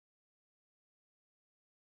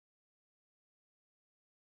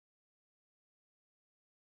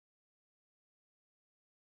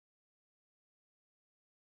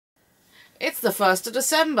It's the 1st of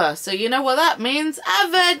December, so you know what that means?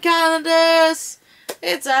 Advent calendars!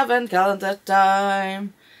 It's Advent calendar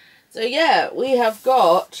time. So yeah, we have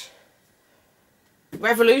got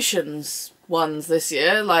Revolutions ones this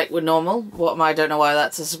year, like we're normal. I don't know why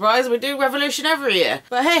that's a surprise. We do Revolution every year.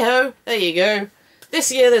 But hey ho, there you go.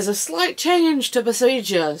 This year there's a slight change to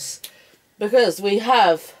procedures. Because we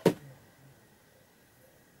have...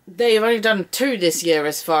 They've only done 2 this year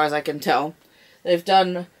as far as I can tell. They've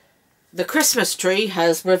done... The Christmas tree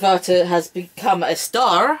has become a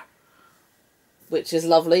star. Which is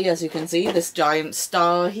lovely, as you can see. This giant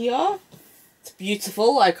star here. It's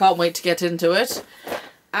beautiful. I can't wait to get into it.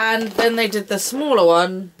 And then they did the smaller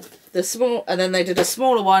one. And then they did a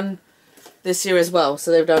smaller one this year as well.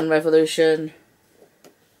 So they've done Revolution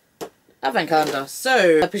Advent Calendar.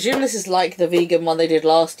 So I presume this is like the vegan one they did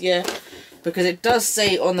last year. Because it does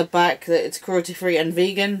say on the back that it's cruelty-free and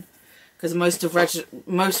vegan. Because most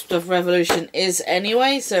of Revolution is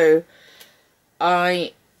anyway. So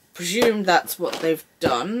I presume that's what they've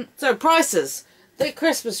done. So prices. The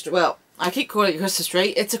Christmas tree. Well, I keep calling it Christmas tree.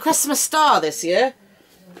 It's a Christmas star this year.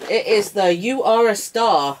 It is the You Are a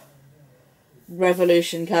Star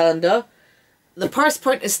Revolution calendar. The price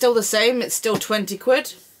point is still the same. It's still 20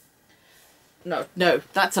 quid. No,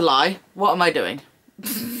 that's a lie. What am I doing?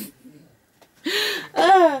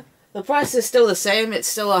 The price is still the same. It's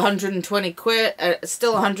still 120 quid. It's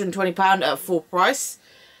still 120 pound at full price.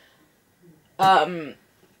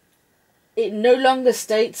 It no longer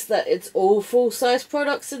states that it's all full-size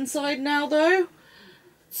products inside now, though.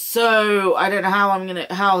 So I don't know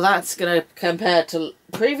how that's gonna compare to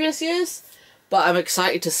previous years, but I'm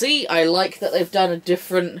excited to see. I like that they've done a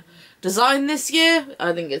different design this year.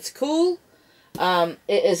 I think it's cool. It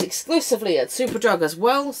is exclusively at Superdrug as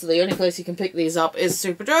well, so the only place you can pick these up is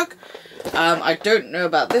Superdrug. I don't know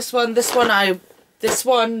about this one. This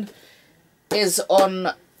one is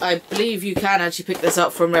on. I believe you can actually pick this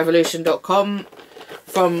up from revolution.com,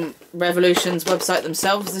 from Revolution's website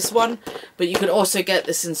themselves, this one. But you can also get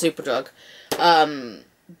this in Superdrug.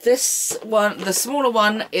 This one, the smaller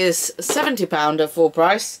one, is £70 at full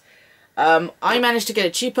price. I managed to get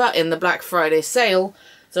it cheaper in the Black Friday sale.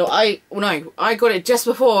 So I got it just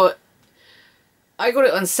before... I got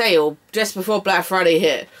it on sale just before Black Friday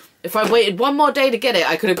hit. If I waited one more day to get it,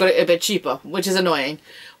 I could have got it a bit cheaper, which is annoying.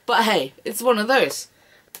 But hey, it's one of those.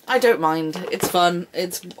 I don't mind. It's fun.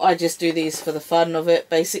 I just do these for the fun of it,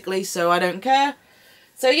 basically, so I don't care.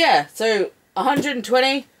 So yeah, so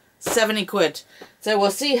 120, 70 quid. So we'll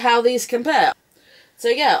see how these compare. So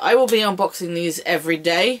yeah, I will be unboxing these every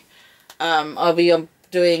day. I'll be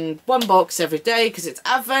doing one box every day because it's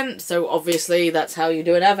Advent, so obviously that's how you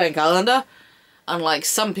do an Advent calendar, unlike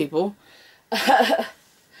some people.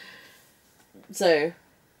 So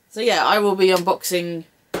yeah, I will be unboxing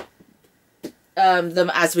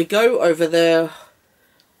them as we go over the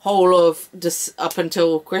whole of up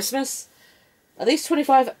until Christmas. Are these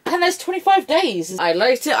 25? And there's 25 days. I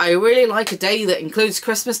liked it. I really like a day that includes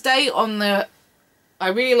Christmas Day on the... I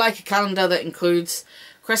really like a calendar that includes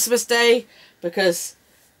Christmas Day, because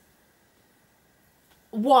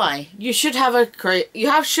why? You should have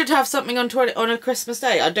should have something on a Christmas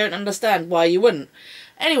Day. I don't understand why you wouldn't.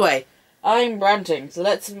 Anyway, I'm ranting, so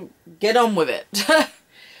let's get on with it.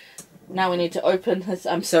 Now we need to open this.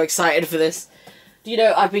 I'm so excited for this. Do you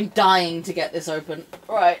know, I've been dying to get this open.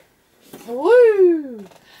 Right. Woo!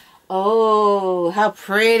 Oh, how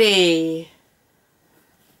pretty.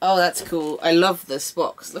 Oh, that's cool. I love this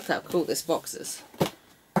box. Look how cool this box is.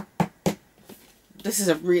 This is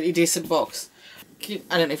a really decent box.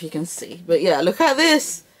 I don't know if you can see, but yeah, look at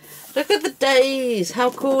this. Look at the days. How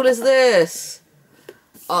cool is this?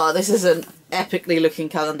 Oh, this is an epically looking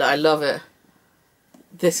calendar. I love it.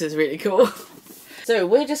 This is really cool. So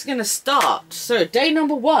we're just going to start. So day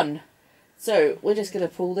number 1. So we're just going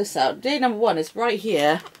to pull this out. Day number 1 is right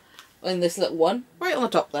here in this little one. Right on the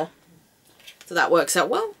top there. So that works out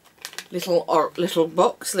well. Little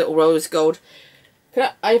box, little rose gold.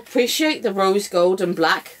 I appreciate the rose gold and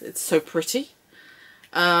black. It's so pretty.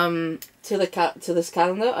 To this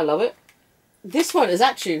calendar. I love it. This one is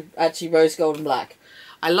actually rose gold and black.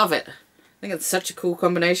 I love it. I think it's such a cool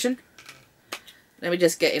combination. Let me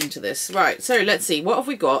just get into this. Right, so let's see. What have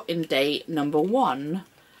we got in day number 1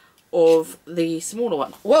 of the smaller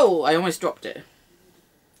one? Whoa, I almost dropped it.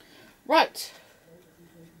 Right.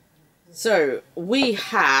 So, we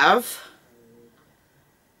have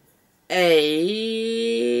a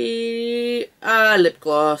lip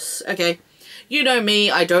gloss. Okay. You know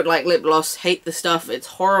me, I don't like lip gloss. Hate the stuff. It's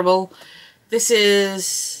horrible. This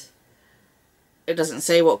is... It doesn't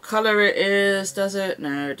say what colour it is, does it?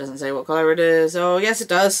 No, it doesn't say what colour it is. Oh, yes it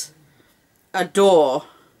does. Adore.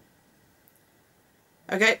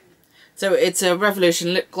 Okay, so it's a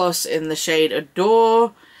Revolution lip gloss in the shade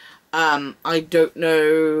Adore. I don't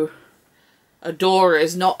know. Adore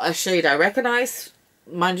is not a shade I recognise.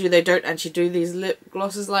 Mind you, they don't actually do these lip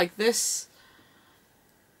glosses like this.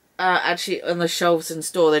 Actually, on the shelves in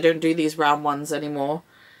store, they don't do these round ones anymore.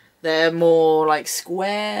 They're more like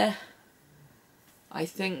square, I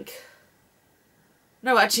think.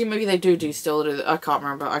 No, actually, maybe they do still do that. I can't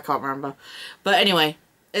remember. But anyway,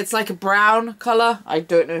 it's like a brown colour. I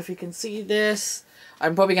don't know if you can see this.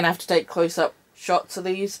 I'm probably going to have to take close-up shots of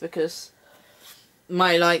these because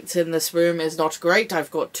my light in this room is not great.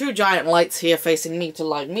 I've got two giant lights here facing me to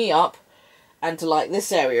light me up and to light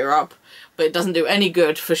this area up, but it doesn't do any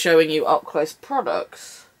good for showing you up-close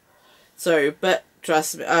products. So, but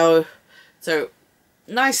trust me, oh, so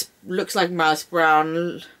nice, looks like mouse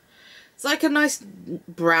brown. It's like a nice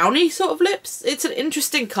browny sort of lips. It's an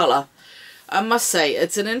interesting colour. I must say,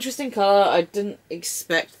 it's an interesting colour. I didn't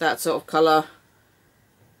expect that sort of colour.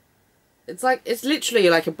 It's like, it's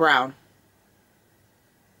literally like a brown.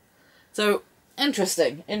 So,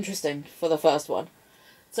 interesting for the first one.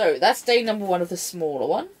 So, that's day number 1 of the smaller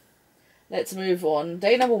one. Let's move on.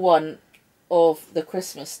 Day number 1 of the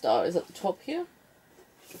Christmas star is at the top here.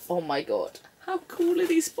 Oh my god. How cool are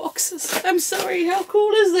these boxes? I'm sorry, how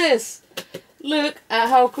cool is this? Look at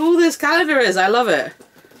how cool this calendar is. I love it.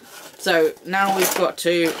 So, now we've got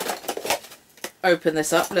to open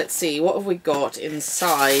this up. Let's see, what have we got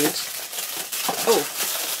inside? Oh,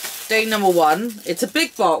 day number 1. It's a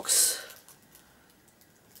big box.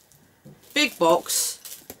 Big box.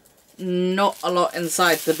 Not a lot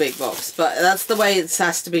inside the big box, but that's the way it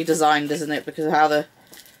has to be designed, isn't it? Because of how the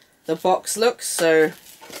box looks. So,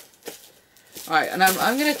 alright, and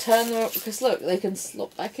I'm going to turn them up because look, they can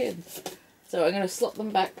slot back in. So I'm going to slot them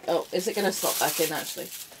back. Oh, is it going to slot back in actually?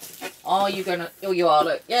 Oh, you're going to, oh you are,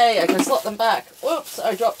 look. Yay, I can slot them back. Whoops,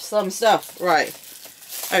 I dropped some stuff. Right.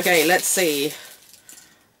 Okay, let's see.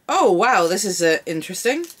 Oh, wow, this is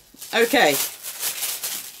interesting. Okay.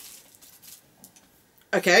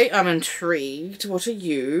 Okay, I'm intrigued. What are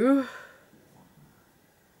you?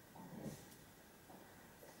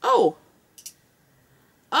 Oh!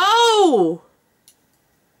 Oh!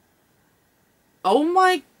 Oh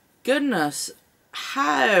my goodness.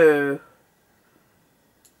 How?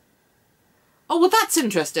 Oh, well that's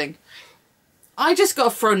interesting. I just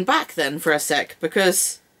got thrown back then for a sec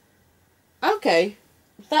because... Okay,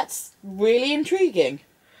 that's really intriguing.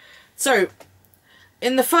 So...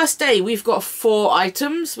 in the first day, we've got 4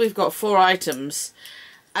 items. We've got 4 items.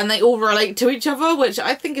 And they all relate to each other, which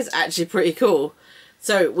I think is actually pretty cool.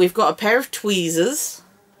 So, we've got a pair of tweezers.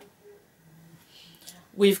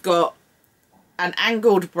 We've got an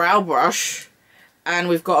angled brow brush. And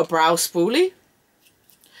we've got a brow spoolie.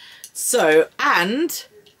 So, and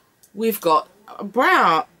we've got a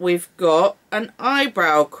brow. We've got an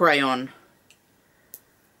eyebrow crayon.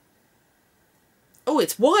 Oh,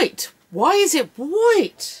 it's white. Why is it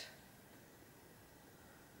white?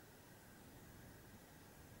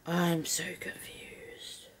 I'm so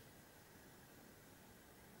confused.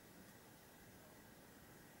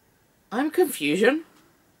 I'm confusion.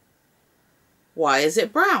 Why is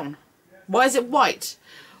it brown? Why is it white?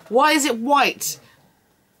 Why is it white?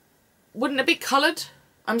 Wouldn't it be coloured?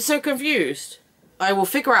 I'm so confused. I will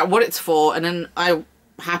figure out what it's for and then I'm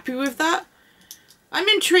happy with that. I'm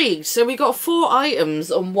intrigued. So we got 4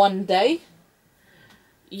 items on one day.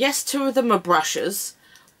 Yes, 2 of them are brushes,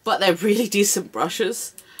 but they're really decent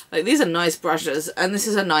brushes. Like, these are nice brushes, and this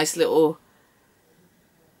is a nice little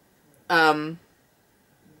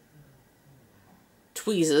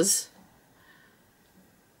tweezers.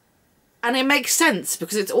 And it makes sense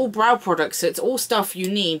because it's all brow products, so it's all stuff you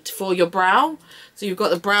need for your brow. So you've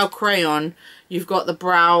got the brow crayon, you've got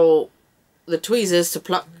the tweezers to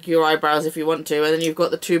pluck your eyebrows if you want to, and then you've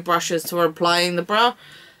got the 2 brushes for applying the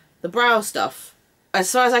brow stuff.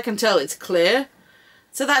 As far as I can tell, it's clear.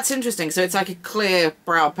 So that's interesting. So it's like a clear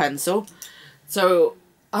brow pencil. So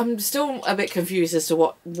I'm still a bit confused as to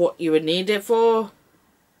what you would need it for.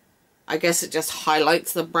 I guess it just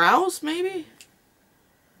highlights the brows, maybe?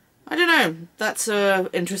 I don't know. That's an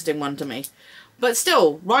interesting one to me. But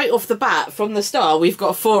still, right off the bat, from the start, we've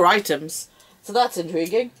got 4 items. So that's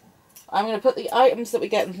intriguing. I'm going to put the items that we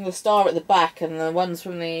get from the star at the back and the ones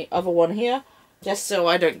from the other one here, just so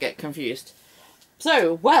I don't get confused.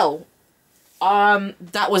 So, well,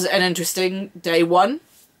 that was an interesting day 1.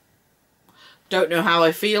 Don't know how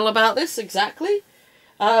I feel about this exactly.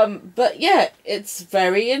 But yeah, it's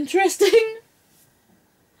very interesting.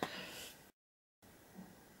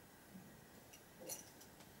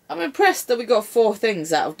 I'm impressed that we got 4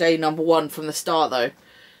 things out of day number 1 from the start, though.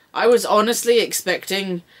 I was honestly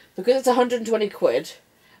expecting, because it's 120 quid,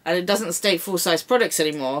 and it doesn't state full-size products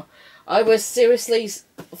anymore, I was seriously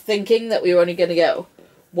thinking that we were only going to get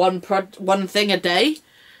one thing a day.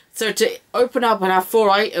 So to open up and have 4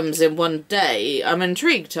 items in one day, I'm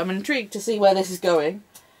intrigued. I'm intrigued to see where this is going.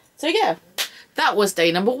 So yeah, that was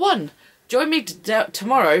day number 1. Join me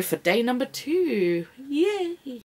tomorrow for day number 2. Yay!